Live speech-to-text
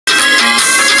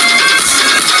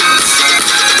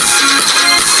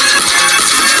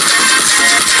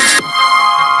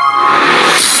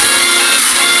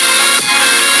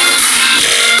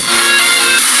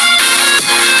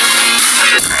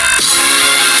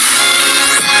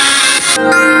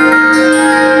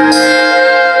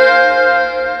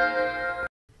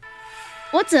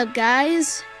What's up,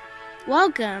 guys?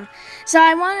 Welcome. So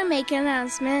I want to make an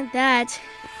announcement that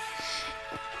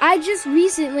I just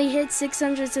recently hit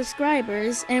 600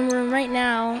 subscribers, and we're right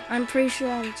now, I'm pretty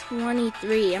sure on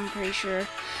 23, I'm pretty sure.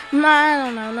 I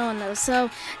don't know, no one knows. So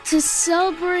to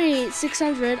celebrate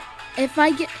 600, if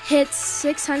I hit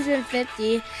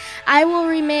 650, I will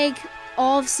remake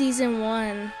all of season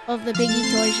 1 of the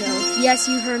Piggy toy show. Yes,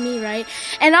 you heard me right.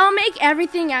 And I'll make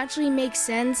everything actually make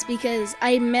sense, because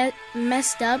I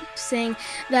messed up saying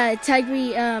that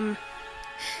Tigry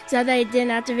said that I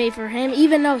didn't activate for him,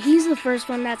 even though he's the first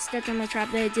one that stepped on the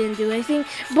trap that I didn't do anything.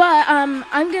 But I'm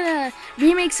gonna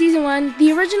remake season 1.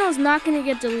 The original is not gonna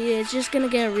get deleted, it's just gonna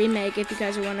get a remake, if you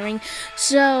guys are wondering.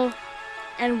 So,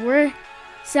 and we're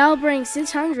celebrating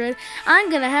 600,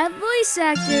 I'm gonna have voice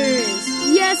actors.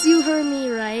 Yes, you heard me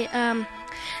right.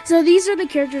 So these are the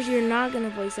characters you're not gonna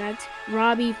voice act: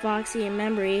 Robbie, Foxy, and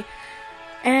Memory.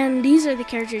 And these are the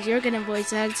characters you're gonna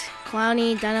voice act: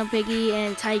 Clowny, Dino Piggy,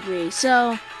 and Tigry.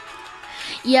 So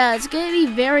yeah, it's gonna be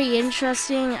very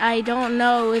interesting. I don't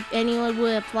know if anyone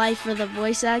would apply for the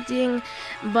voice acting,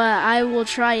 but I will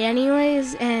try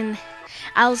anyways, and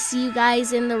I'll see you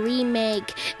guys in the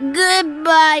remake.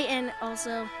 Goodbye. And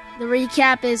also, the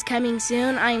recap is coming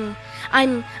soon.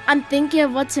 I'm thinking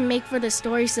of what to make for the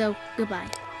story, so goodbye.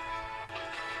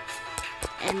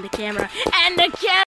 And the camera. And the camera.